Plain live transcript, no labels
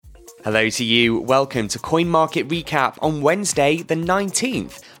Hello to you. Welcome to Coin Market Recap on Wednesday, the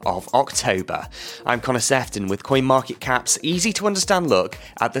 19th of October. I'm Connor Sefton with Coin Market Cap's easy to understand look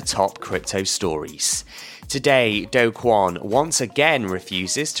at the top crypto stories. Today, Do Kwon once again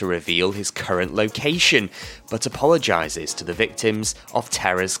refuses to reveal his current location, but apologises to the victims of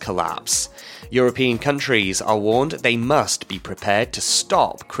Terra's collapse. European countries are warned they must be prepared to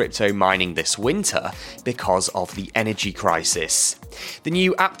stop crypto mining this winter because of the energy crisis. The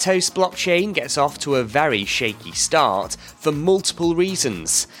new Aptos blockchain gets off to a very shaky start for multiple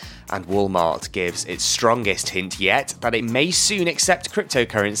reasons. And Walmart gives its strongest hint yet that it may soon accept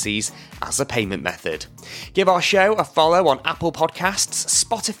cryptocurrencies as a payment method. Give our show a follow on Apple Podcasts,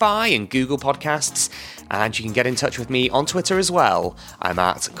 Spotify and Google Podcasts, and you can get in touch with me on Twitter as well. I'm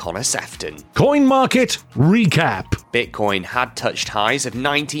at Connor Sefton. Coin Market Recap. Bitcoin had touched highs of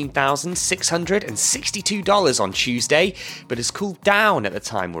 $19,662 on Tuesday, but has cooled down at the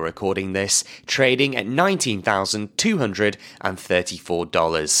time we're recording this, trading at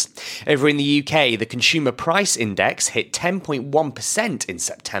 $19,234. Over in the UK, the Consumer Price Index hit 10.1% in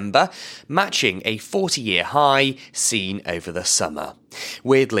September, matching a 40-year high seen over the summer.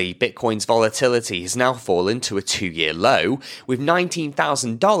 Weirdly, Bitcoin's volatility has now fallen to a 2-year low, with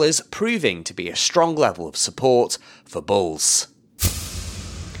 $19,000 proving to be a strong level of support for bulls.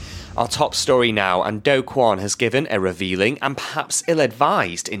 Our top story now, and Do Kwon has given a revealing and perhaps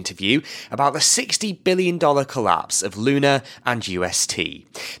ill-advised interview about the $60 billion collapse of Luna and UST.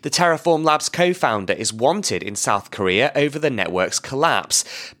 The Terraform Labs co-founder is wanted in South Korea over the network's collapse,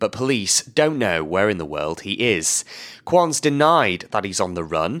 but police don't know where in the world he is. Kwon's denied that he's on the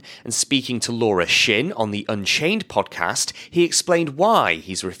run, and speaking to Laura Shin on the Unchained podcast, he explained why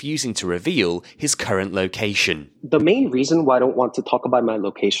he's refusing to reveal his current location. The main reason why I don't want to talk about my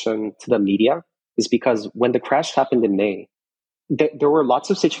location to the media is because when the crash happened in May, there were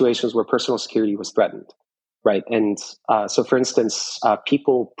lots of situations where personal security was threatened, right? And so, for instance,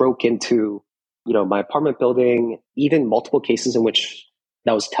 people broke into, my apartment building, even multiple cases in which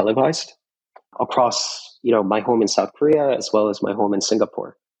that was televised across, my home in South Korea as well as my home in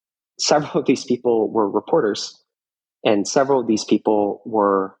Singapore. Several of these people were reporters, and several of these people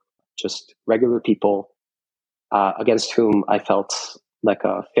were just regular people against whom I felt like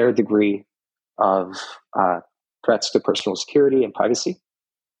a fair degree of threats to personal security and privacy.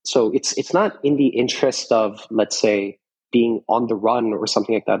 So it's not in the interest of, let's say, being on the run or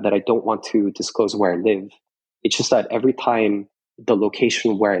something like that I don't want to disclose where I live. It's just that every time the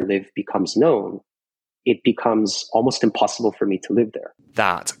location where I live becomes known, it becomes almost impossible for me to live there.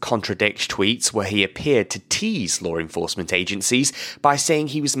 That contradicts tweets where he appeared to tease law enforcement agencies by saying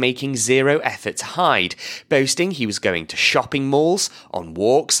he was making zero effort to hide, boasting he was going to shopping malls, on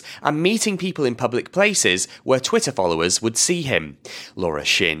walks, and meeting people in public places where Twitter followers would see him. Laura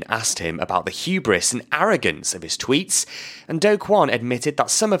Shin asked him about the hubris and arrogance of his tweets, and Do Kwon admitted that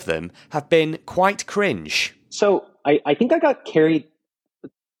some of them have been quite cringe. So I think I got carried,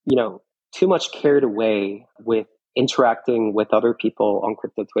 too much carried away with interacting with other people on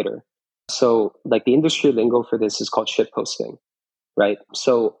crypto Twitter. So like the industry lingo for this is called shitposting, right?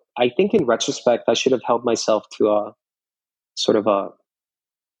 So I think in retrospect, I should have held myself to a sort of a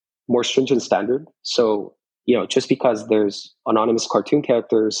more stringent standard. So, just because there's anonymous cartoon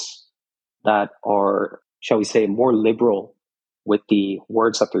characters that are, shall we say, more liberal with the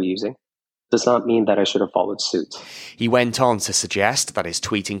words that they're using, does not mean that I should have followed suit. He went on to suggest that his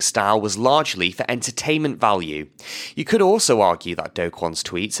tweeting style was largely for entertainment value. You could also argue that Do Kwon's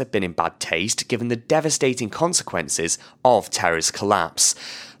tweets have been in bad taste given the devastating consequences of Terra's collapse.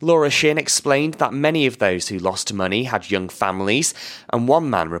 Laura Shin explained that many of those who lost money had young families, and one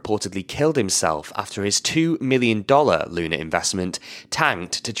man reportedly killed himself after his $2 million Luna investment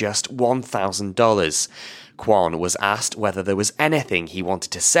tanked to just $1,000. Kwon was asked whether there was anything he wanted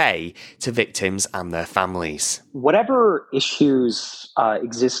to say to victims and their families. Whatever issues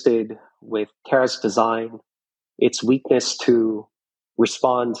existed with Terra's design, its weakness to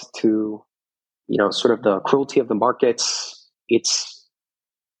respond to, sort of the cruelty of the markets, it's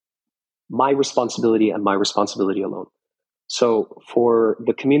my responsibility and my responsibility alone. So for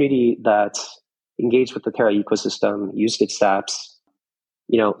the community that engaged with the Terra ecosystem, used its dApps,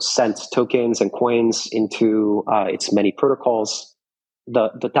 sent tokens and coins into its many protocols.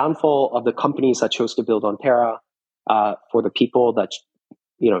 The downfall of the companies that chose to build on Terra, for the people that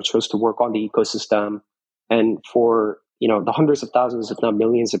chose to work on the ecosystem, and for the hundreds of thousands, if not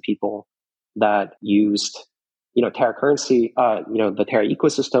millions, of people that used Terra currency, the Terra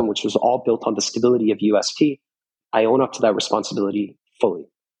ecosystem, which was all built on the stability of UST. I own up to that responsibility fully,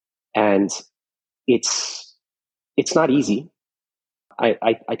 and it's not easy.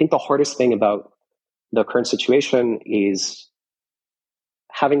 I think the hardest thing about the current situation is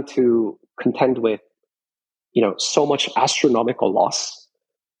having to contend with, so much astronomical loss.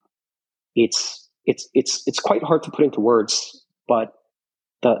 It's quite hard to put into words, but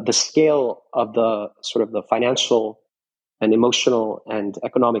the scale of the sort of the financial and emotional and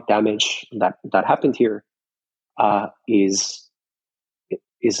economic damage that happened here is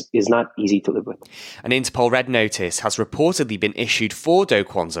not easy to live with. An Interpol Red Notice has reportedly been issued for Do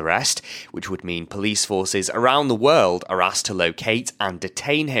Kwon's arrest, which would mean police forces around the world are asked to locate and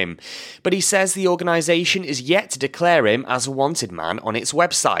detain him. But he says the organisation is yet to declare him as a wanted man on its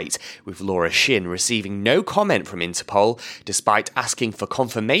website, with Laura Shin receiving no comment from Interpol, despite asking for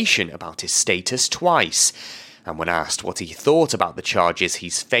confirmation about his status twice. And when asked what he thought about the charges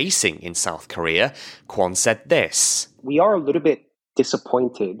he's facing in South Korea, Kwon said this. We are a little bit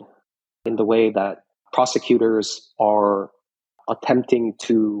disappointed in the way that prosecutors are attempting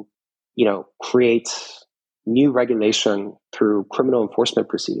to, create new regulation through criminal enforcement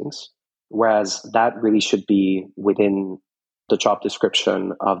proceedings, whereas that really should be within the job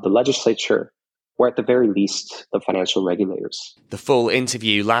description of the legislature, or at the very least, the financial regulators. The full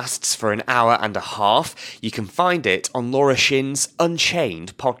interview lasts for an hour and a half. You can find it on Laura Shin's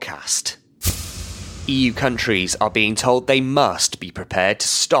Unchained podcast. EU countries are being told they must be prepared to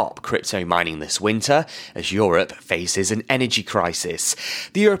stop crypto mining this winter as Europe faces an energy crisis.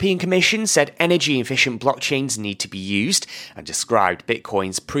 The European Commission said energy-efficient blockchains need to be used and described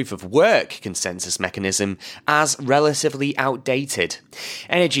Bitcoin's proof-of-work consensus mechanism as relatively outdated.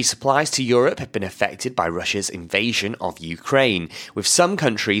 Energy supplies to Europe have been affected by Russia's invasion of Ukraine, with some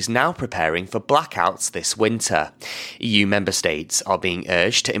countries now preparing for blackouts this winter. EU member states are being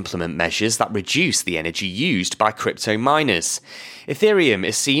urged to implement measures that reduce the energy used by crypto miners. Ethereum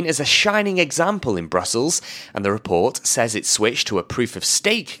is seen as a shining example in Brussels, and the report says its switch to a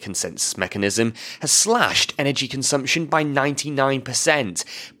proof-of-stake consensus mechanism has slashed energy consumption by 99%,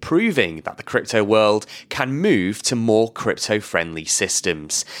 proving that the crypto world can move to more crypto-friendly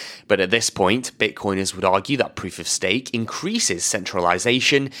systems. But at this point, Bitcoiners would argue that proof-of-stake increases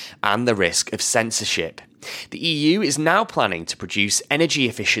centralization and the risk of censorship. The EU is now planning to produce energy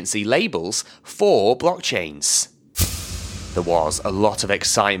efficiency labels for blockchains. There was a lot of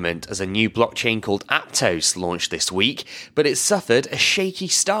excitement as a new blockchain called Aptos launched this week, but it suffered a shaky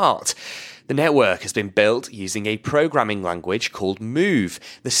start. The network has been built using a programming language called Move,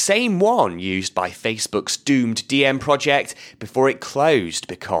 the same one used by Facebook's doomed Diem project before it closed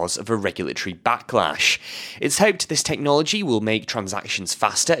because of a regulatory backlash. It's hoped this technology will make transactions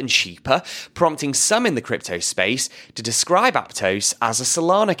faster and cheaper, prompting some in the crypto space to describe Aptos as a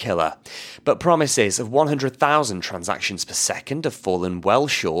Solana killer. But promises of 100,000 transactions per second have fallen well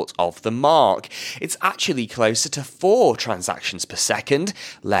short of the mark. It's actually closer to 4 transactions per second,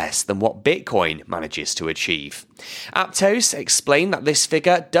 less than what Bitcoin manages to achieve. Aptos explained that this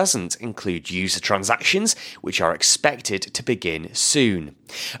figure doesn't include user transactions, which are expected to begin soon.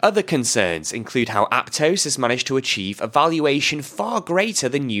 Other concerns include how Aptos has managed to achieve a valuation far greater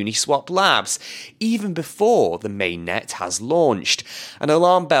than Uniswap Labs, even before the mainnet has launched. And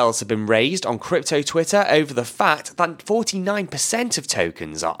alarm bells have been raised on crypto Twitter over the fact that 49% of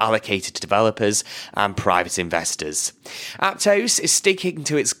tokens are allocated to developers and private investors. Aptos is sticking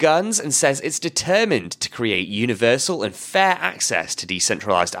to its guns and says it's determined to create universal and fair access to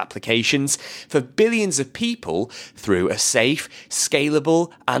decentralized applications for billions of people through a safe, scalable,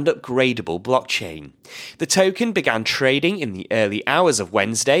 and upgradable blockchain. The token began trading in the early hours of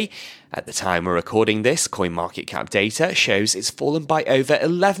Wednesday. At the time we're recording this, CoinMarketCap data shows it's fallen by over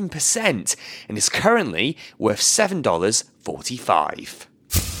 11% and is currently worth $7.45.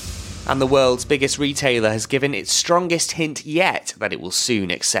 And the world's biggest retailer has given its strongest hint yet that it will soon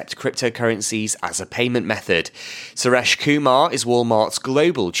accept cryptocurrencies as a payment method. Suresh Kumar is Walmart's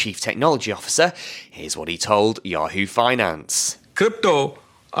global chief technology officer. Here's what he told Yahoo Finance. Crypto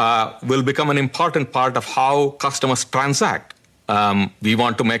will become an important part of how customers transact. We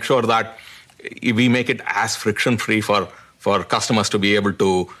want to make sure that we make it as friction-free for customers to be able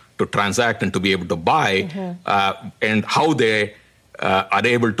to transact and to be able to buy, and how they are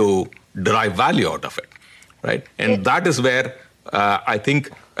able to derive value out of it, right? And that is where I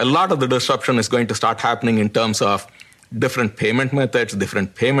think a lot of the disruption is going to start happening in terms of different payment methods,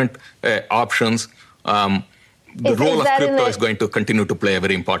 different payment options. The role of crypto is going to continue to play a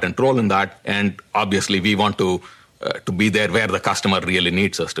very important role in that. And obviously, we want to to be there where the customer really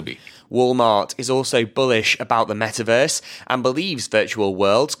needs us to be. Walmart is also bullish about the metaverse and believes virtual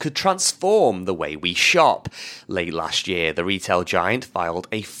worlds could transform the way we shop. Late last year, the retail giant filed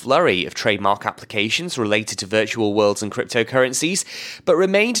a flurry of trademark applications related to virtual worlds and cryptocurrencies, but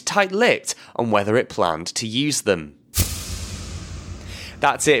remained tight-lipped on whether it planned to use them.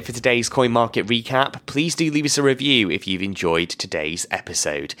 That's it for today's Coin Market Recap. Please do leave us a review if you've enjoyed today's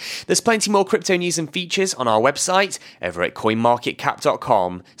episode. There's plenty more crypto news and features on our website over at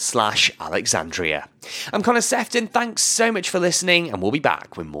coinmarketcap.com/Alexandria. I'm Connor Sefton. Thanks so much for listening, and we'll be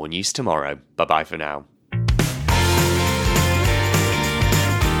back with more news tomorrow. Bye-bye for now.